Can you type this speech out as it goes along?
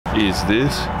Is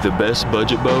this the best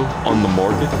budget bow on the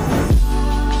market?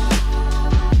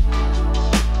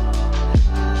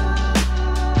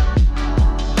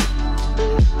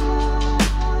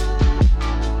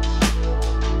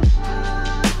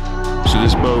 So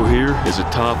this bow here is a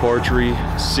top archery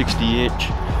 60-inch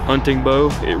hunting bow.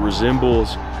 It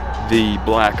resembles the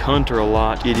Black Hunter a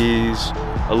lot. It is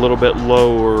a little bit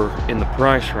lower in the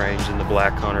price range than the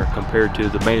Black Hunter compared to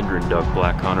the Mandarin Duck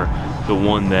Black Hunter, the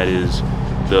one that is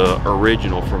the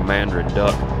original from Mandarin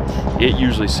Duck. It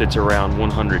usually sits around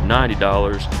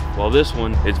 $190, while this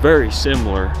one is very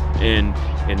similar and,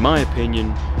 in my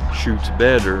opinion, shoots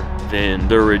better than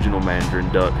the original Mandarin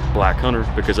Duck Black Hunter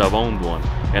because I've owned one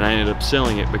and I ended up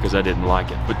selling it because I didn't like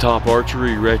it. But Top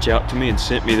Archery reached out to me and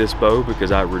sent me this bow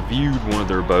because I reviewed one of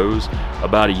their bows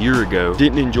about a year ago.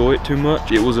 Didn't enjoy it too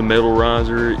much. It was a metal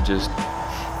riser.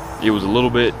 It was a little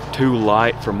bit too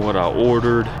light from what I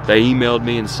ordered. They emailed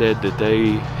me and said that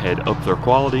they had upped their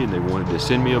quality and they wanted to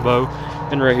send me a bow.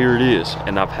 And right here it is.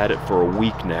 And I've had it for a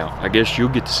week now. I guess you'll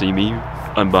get to see me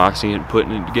unboxing it and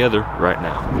putting it together right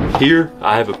now. Here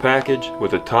I have a package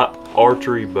with a Top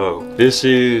Archery bow. This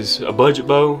is a budget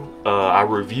bow. I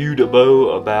reviewed a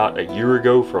bow about a year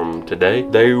ago from today.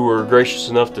 They were gracious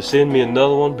enough to send me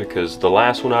another one because the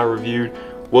last one I reviewed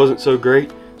wasn't so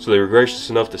great. So they were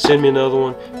gracious enough to send me another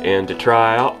one and to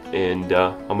try out, and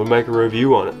I'm gonna make a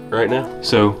review on it right now.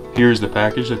 So here's the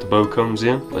package that the bow comes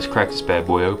in. Let's crack this bad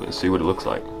boy open and see what it looks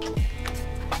like.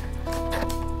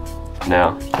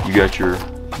 Now, you got your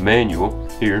manual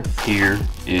here. Here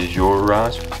is your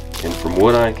riser. And from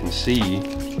what I can see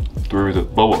through the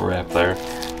bubble wrap there,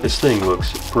 this thing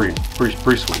looks pretty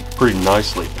sweet, pretty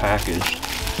nicely packaged.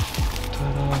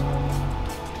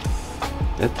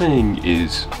 That thing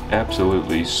is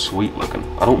absolutely sweet looking.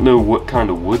 I don't know what kind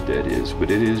of wood that is, but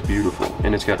it is beautiful.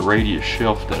 And it's got a radius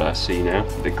shelf that I see now.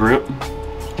 The grip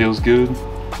feels good.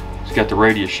 It's got the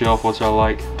radius shelf, which I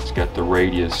like. It's got the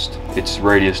radius, it's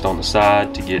radiused on the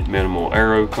side to get minimal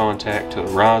arrow contact to the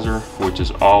riser, which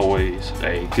is always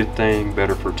a good thing,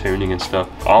 better for tuning and stuff.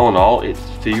 All in all, it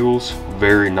feels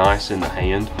very nice in the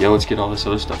hand. Yeah, let's get all this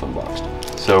other stuff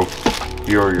unboxed. So,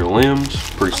 here are your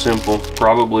limbs, pretty simple.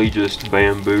 Probably just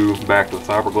bamboo backed with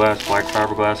fiberglass, black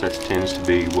fiberglass. That tends to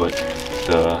be what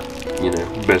the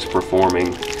best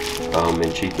performing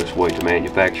and cheapest way to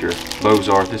manufacture bows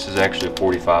are. This is actually a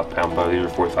 45-pound bow. These are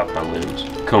 45-pound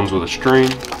limbs. Comes with a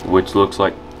string, which looks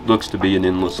to be an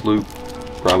endless loop,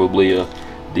 probably a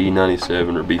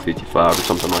D97 or B55 or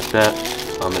something like that.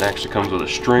 It actually comes with a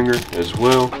stringer as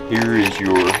well. Here is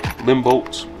your limb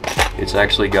bolts. It's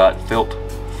actually got felt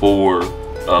for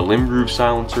limb groove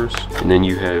silencers, and then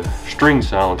you have string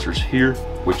silencers here,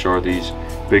 which are these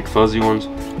big fuzzy ones.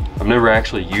 I've never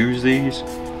actually used these.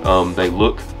 They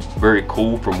look very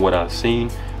cool from what I've seen.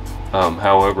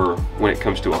 However, when it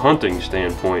comes to a hunting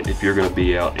standpoint, if you're going to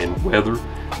be out in weather,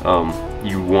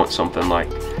 you want something like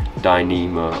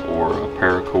Dyneema or a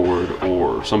paracord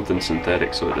or something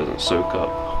synthetic so it doesn't soak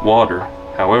up water.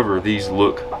 However, these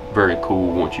look very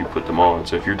cool once you put them on.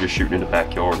 So if you're just shooting in the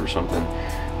backyard or something,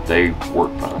 they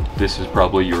work fine. This is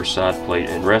probably your side plate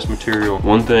and rest material.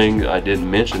 One thing I didn't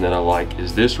mention that I like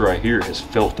is this right here has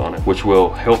felt on it, which will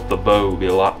help the bow be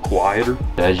a lot quieter.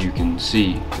 As you can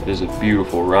see, it is a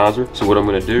beautiful riser. So what I'm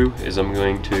going to do is I'm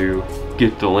going to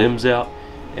get the limbs out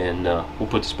and we'll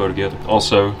put this bow together.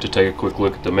 Also, to take a quick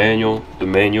look at the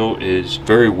manual is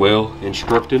very well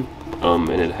instructed, and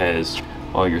it has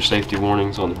all your safety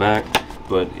warnings on the back,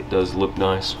 but it does look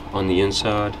nice on the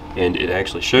inside, and it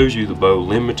actually shows you the bow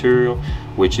limb material,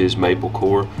 which is maple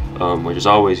core, which is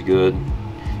always good,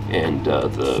 and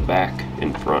the back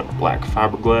and front black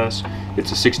fiberglass.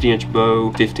 It's a 60-inch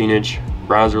bow, 15-inch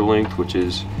riser length, which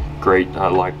is great. I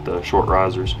like the short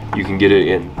risers. You can get it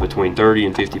in between 30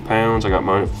 and 50 pounds. I got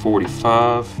mine at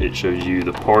 45. It shows you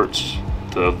the parts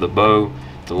of the bow,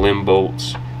 the limb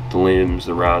bolts, the limbs,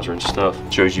 the riser and stuff.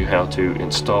 It shows you how to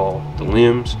install the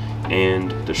limbs and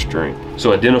the string.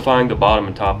 So identifying the bottom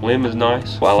and top limb is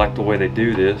nice. Well, I like the way they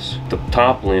do this. The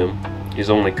top limb is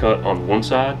only cut on one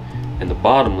side and the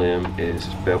bottom limb is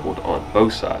beveled on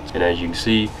both sides. And as you can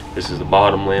see, this is the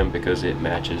bottom limb because it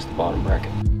matches the bottom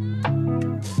bracket.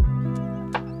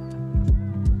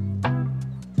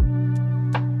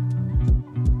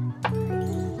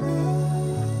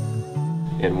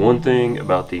 And one thing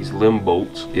about these limb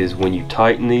bolts is when you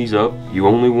tighten these up, you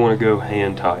only want to go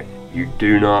hand tight. You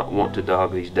do not want to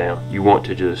dog these down. You want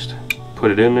to just put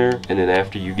it in there, and then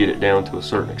after you get it down to a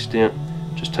certain extent,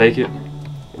 just take it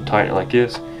and tighten it like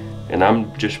this. And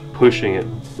I'm just pushing it.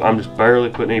 I'm just barely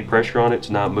putting any pressure on it.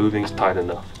 It's not moving, it's tight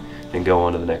enough. and go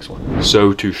on to the next one.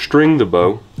 So to string the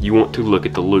bow, you want to look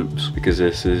at the loops because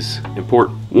this is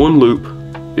important. One loop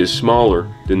is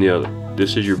smaller than the other.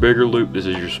 This is your bigger loop, this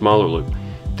is your smaller loop.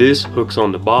 This hooks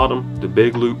on the bottom, the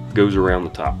big loop goes around the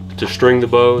top. To string the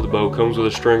bow comes with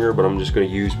a stringer, but I'm just gonna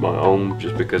use my own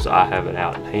just because I have it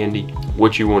out and handy.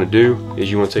 What you wanna do is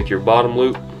you wanna take your bottom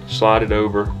loop, slide it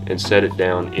over, and set it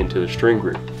down into the string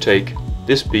group. Take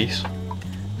this piece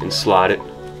and slide it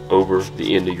over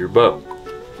the end of your bow,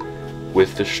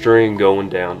 with the string going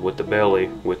down with the belly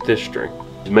with this string.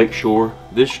 Make sure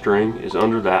this string is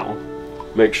under that one.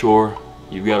 Make sure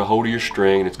you've got a hold of your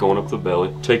string and it's going up the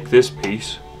belly. Take this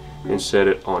piece and set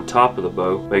it on top of the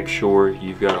bow. Make sure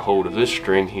you've got a hold of this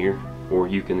string here, or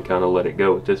you can kind of let it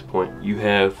go at this point.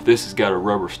 This has got a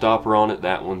rubber stopper on it.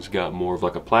 That one's got more of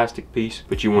like a plastic piece,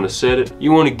 but you want to set it.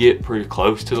 You want to get pretty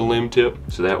close to the limb tip,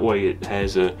 so that way it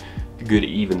has a good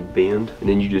even bend. And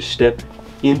then you just step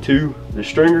into the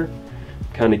stringer,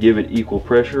 kind of give it equal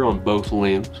pressure on both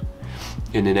limbs.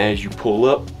 And then as you pull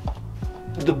up,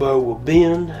 the bow will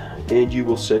bend and you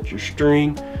will set your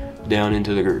string down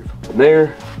into the groove. And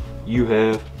there you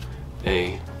have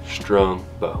a strung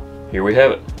bow. Here we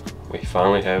have it. We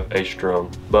finally have a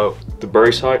strung bow. The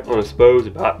brace height on this bow is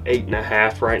about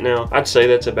 8.5 right now. I'd say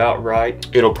that's about right.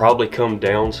 It'll probably come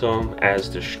down some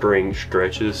as the string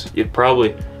stretches. You'd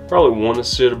probably want to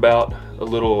sit about a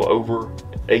little over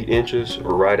 8 inches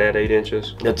or right at 8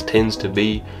 inches. That tends to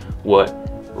be what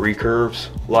recurves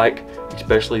like,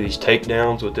 especially these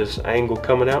takedowns with this angle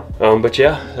coming out. But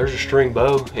yeah, there's a string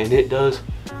bow and it does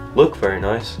look very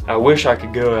nice. I wish I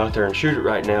could go out there and shoot it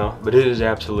right now, but it is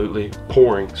absolutely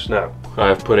pouring snow.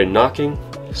 I've put a knocking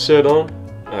set on.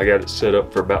 I got it set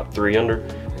up for about 3 under.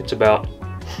 It's about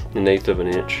 1/8 of an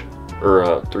inch,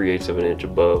 or 3/8 of an inch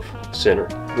above center.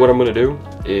 What I'm gonna do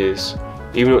is,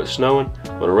 even though it's snowing,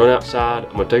 I'm gonna run outside,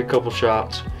 I'm gonna take a couple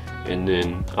shots, and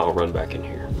then I'll run back in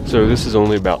here. So this is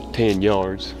only about 10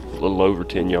 yards. A little over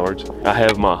 10 yards. I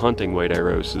have my hunting weight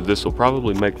arrows, so this will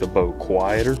probably make the bow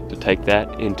quieter, to take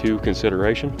that into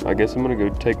consideration. I guess I'm gonna go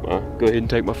ahead and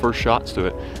take my first shots to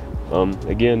it.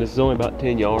 Again, this is only about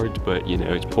 10 yards, but you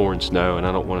know, it's pouring snow and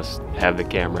I don't want to have the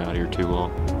camera out here too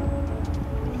long.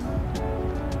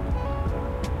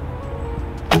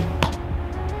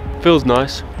 Feels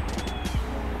nice.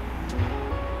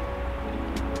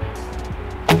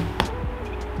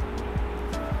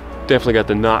 Definitely got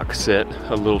the knock set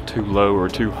a little too low or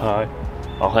too high.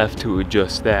 I'll have to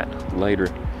adjust that later.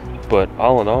 But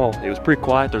all in all, it was pretty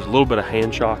quiet. There's a little bit of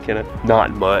hand shock in it.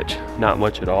 Not much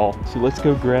at all. So let's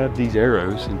go grab these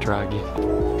arrows and try again.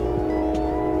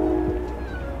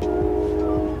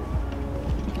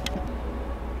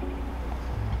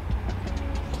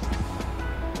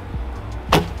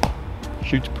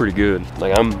 Shoots pretty good.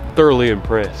 Like, I'm thoroughly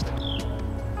impressed.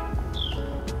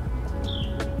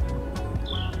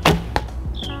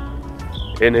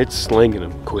 And it's slinging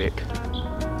them quick.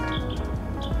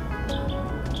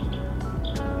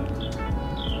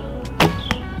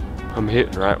 I'm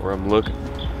hitting right where I'm looking.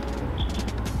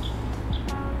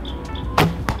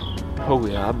 Oh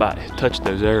yeah, I about touched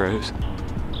those arrows.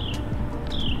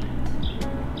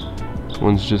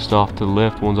 One's just off to the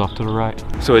left, one's off to the right.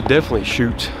 So it definitely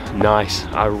shoots nice.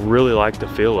 I really like the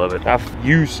feel of it. I've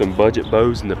used some budget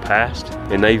bows in the past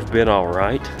and they've been all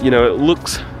right. You know, it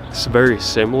looks very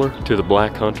similar to the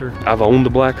Black Hunter. I've owned the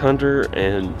Black Hunter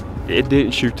and it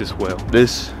didn't shoot this well.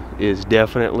 This is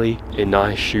definitely a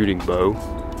nice shooting bow.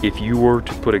 If you were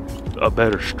to put a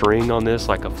better string on this,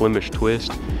 like a Flemish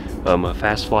twist, a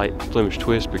fast flight Flemish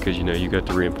twist, because you know you got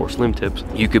the reinforced limb tips,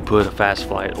 you could put a fast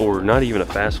flight, or not even a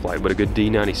fast flight, but a good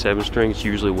D97 string. It's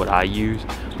usually what I use.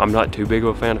 I'm not too big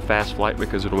of a fan of fast flight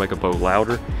because it'll make a bow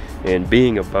louder, and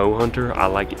being a bow hunter, I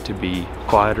like it to be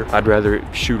quieter. I'd rather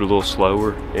shoot a little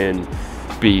slower and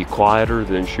be quieter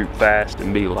than shoot fast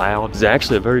and be loud. It's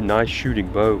actually a very nice shooting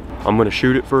bow. I'm gonna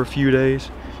shoot it for a few days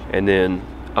and then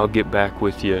I'll get back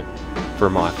with you for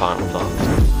my final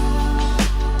thoughts.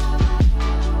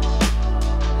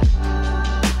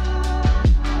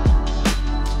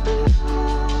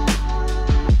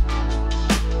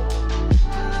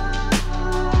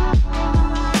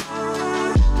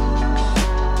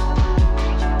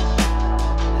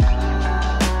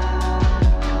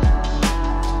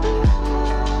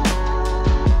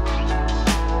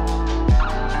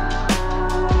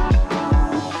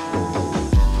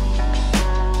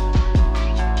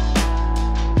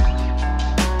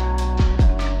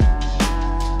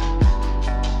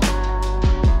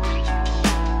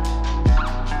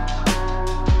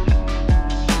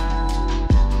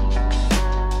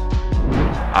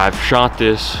 I've shot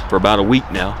this for about a week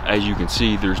now. As you can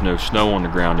see, there's no snow on the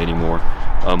ground anymore.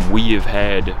 We have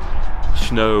had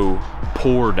snow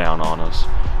pour down on us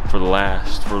for the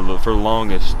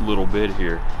longest little bit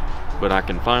here. But I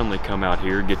can finally come out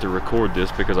here and get to record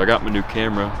this because I got my new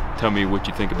camera. Tell me what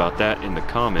you think about that in the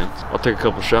comments. I'll take a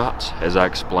couple shots as I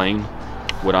explain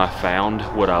what I found,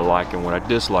 what I like, and what I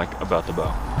dislike about the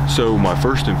bow. So my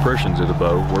first impressions of the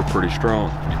bow were pretty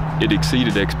strong. It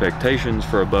exceeded expectations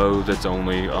for a bow that's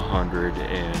only $100.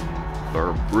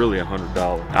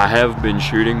 I have been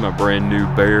shooting my brand new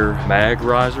Bear mag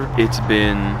riser. It's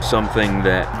been something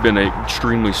that's been an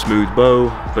extremely smooth bow,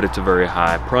 but it's a very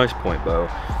high price point bow,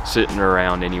 sitting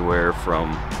around anywhere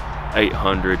from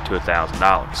 $800 to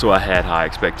 $1,000. So I had high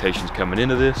expectations coming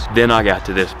into this. Then I got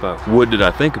to this bow. What did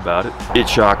I think about it? It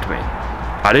shocked me.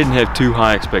 I didn't have too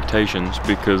high expectations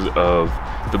because of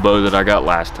the bow that I got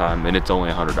last time, and it's only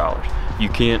 $100. You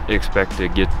can't expect to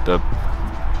get the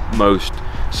most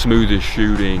smoothest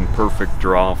shooting, perfect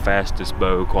draw, fastest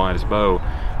bow, quietest bow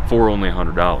for only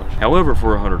 $100. However,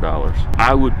 for $100,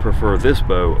 I would prefer this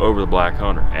bow over the Black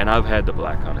Hunter, and I've had the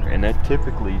Black Hunter, and that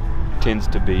typically tends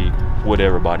to be what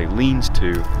everybody leans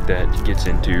to that gets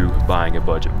into buying a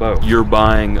budget bow. You're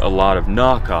buying a lot of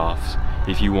knockoffs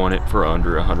if you want it for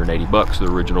under 180 bucks.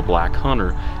 The original Black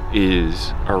Hunter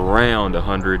is around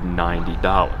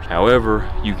 $190. However,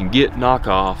 you can get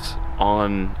knockoffs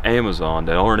on Amazon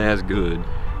that aren't as good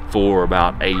for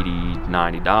about $80,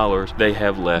 $90. They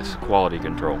have less quality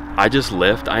control. I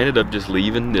ended up just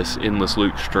leaving this endless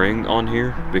loop string on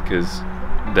here because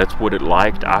that's what it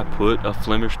liked. I put a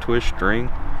Flemish twist string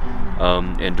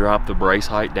and dropped the brace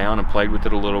height down and played with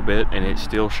it a little bit, and it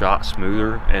still shot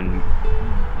smoother and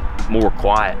more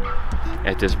quiet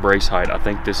at this brace height. I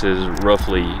think this is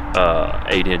roughly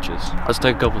 8 inches. Let's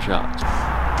take a couple shots.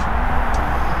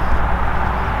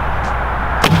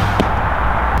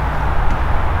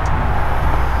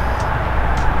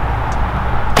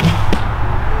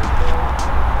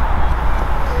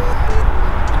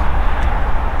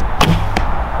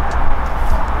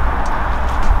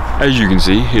 As you can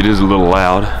see, it is a little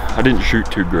loud. I didn't shoot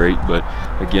too great, but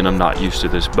again, I'm not used to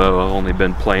this bow. I've only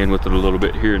been playing with it a little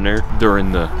bit here and there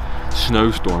during the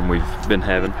snowstorm we've been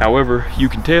having. However, you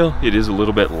can tell it is a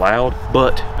little bit loud,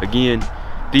 but again,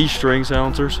 these string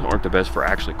silencers aren't the best for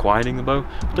actually quieting the bow,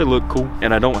 but they look cool,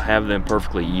 and I don't have them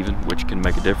perfectly even, which can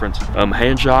make a difference.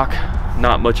 Hand shock,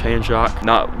 not much hand shock,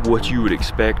 not what you would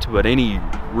expect, but any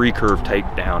recurve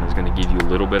takedown is going to give you a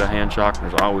little bit of hand shock.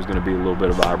 There's always going to be a little bit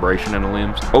of vibration in the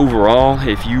limbs. Overall,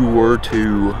 if you were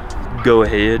to go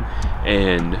ahead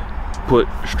and put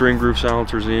string groove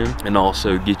silencers in and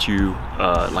also get you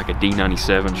like a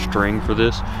D97 string for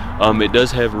this, it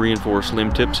does have reinforced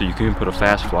limb tips, so you can put a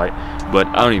fast flight, but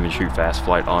I don't even shoot fast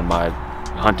flight on my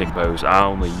hunting bows. I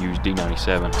only use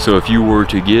D97. So if you were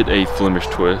to get a Flemish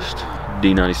twist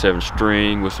D97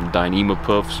 string with some Dyneema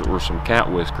puffs or some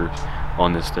cat whiskers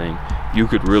on this thing, you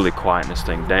could really quieten this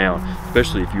thing down,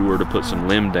 especially if you were to put some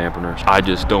limb dampeners. I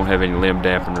just don't have any limb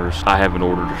dampeners. I haven't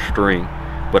ordered a string,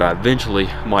 but I eventually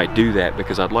might do that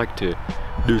because I'd like to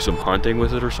do some hunting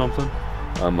with it or something.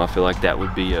 I feel like that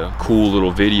would be a cool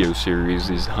little video series,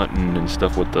 is hunting and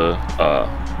stuff with the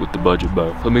budget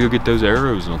bow. Let me go get those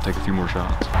arrows and I'll take a few more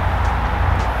shots.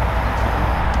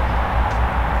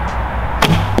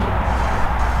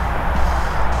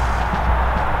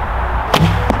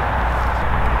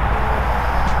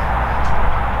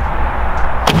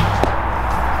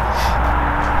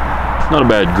 Not a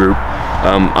bad group.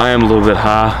 I am a little bit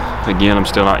high. Again, I'm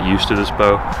still not used to this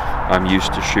bow. I'm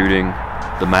used to shooting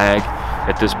the mag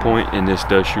at this point, and this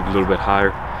does shoot a little bit higher.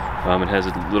 It has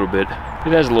a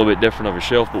little bit different of a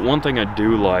shelf, but one thing I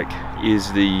do like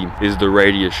is the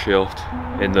radius shelf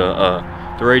and the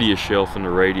radius shelf and the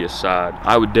radius side.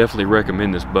 I would definitely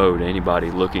recommend this bow to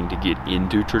anybody looking to get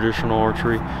into traditional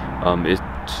archery. It's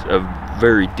a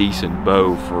very decent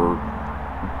bow for,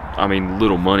 I mean,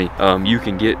 little money. You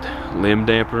can get limb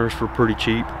dampeners for pretty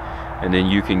cheap, and then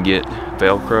you can get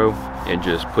Velcro and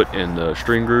just put in the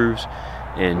string grooves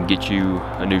and get you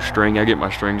a new string. I get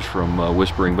my strings from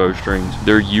Whispering Bowstrings.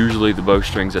 They're usually, the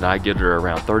bowstrings that I get are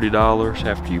around $30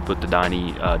 after you put the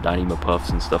Dyneema puffs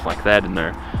and stuff like that in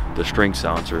there, the string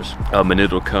silencers. And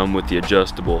it'll come with the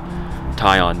adjustable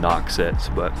tie-on knock sets.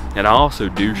 And I also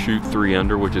do shoot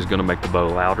 3-under, which is gonna make the bow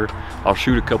louder. I'll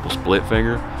shoot a couple split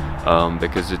finger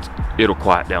because it'll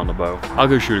quiet down the bow. I'll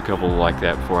go shoot a couple like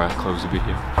that before I close the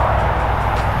video.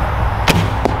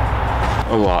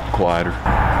 A lot quieter.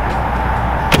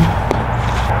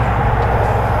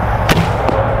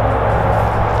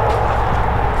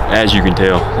 As you can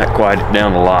tell, that quieted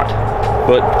down a lot.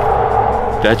 But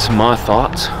that's my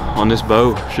thoughts on this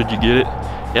bow, should you get it.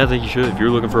 yeah, I think you should. If you're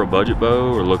looking for a budget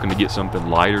bow or looking to get something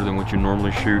lighter than what you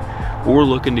normally shoot, or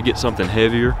looking to get something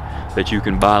heavier that you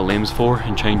can buy limbs for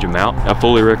and change them out, I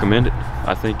fully recommend it.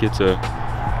 I think it's a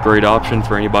great option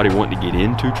for anybody wanting to get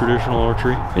into traditional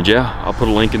archery. And yeah, I'll put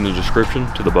a link in the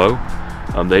description to the bow.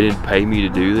 They didn't pay me to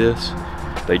do this.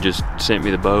 They just sent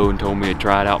me the bow and told me to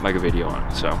try it out, make a video on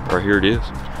it. So right here it is.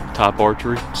 Top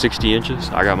Archery, 60 inches.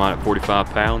 I got mine at 45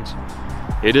 pounds.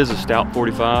 It is a stout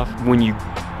 45. When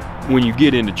you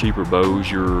get into cheaper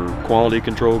bows, your quality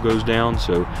control goes down.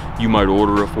 So you might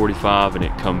order a 45 and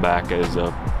it come back as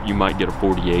you might get a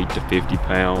 48 to 50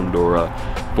 pound or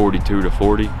a 42 to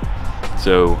 40.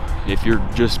 So if you're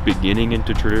just beginning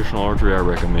into traditional archery, I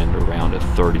recommend around a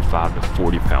 35 to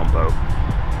 40 pound bow.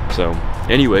 So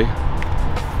anyway,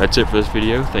 that's it for this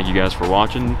video. Thank you guys for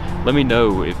watching. Let me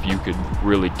know if you could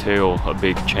really tell a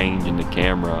big change in the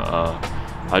camera.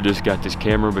 I just got this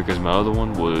camera because my other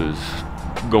one was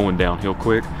going downhill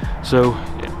quick. So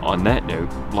on that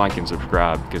note, like and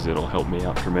subscribe because it'll help me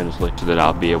out tremendously so that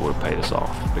I'll be able to pay this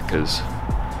off because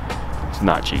it's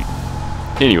not cheap.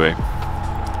 Anyway,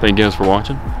 thank you guys for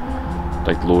watching.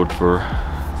 Thank the Lord for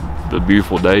the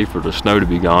beautiful day, for the snow to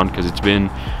be gone, because it's been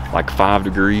like 5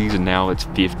 degrees and now it's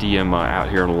 50. I'm out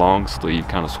here in a long sleeve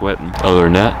kind of sweating. Other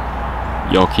than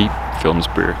that, y'all keep feeling the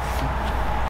spirit.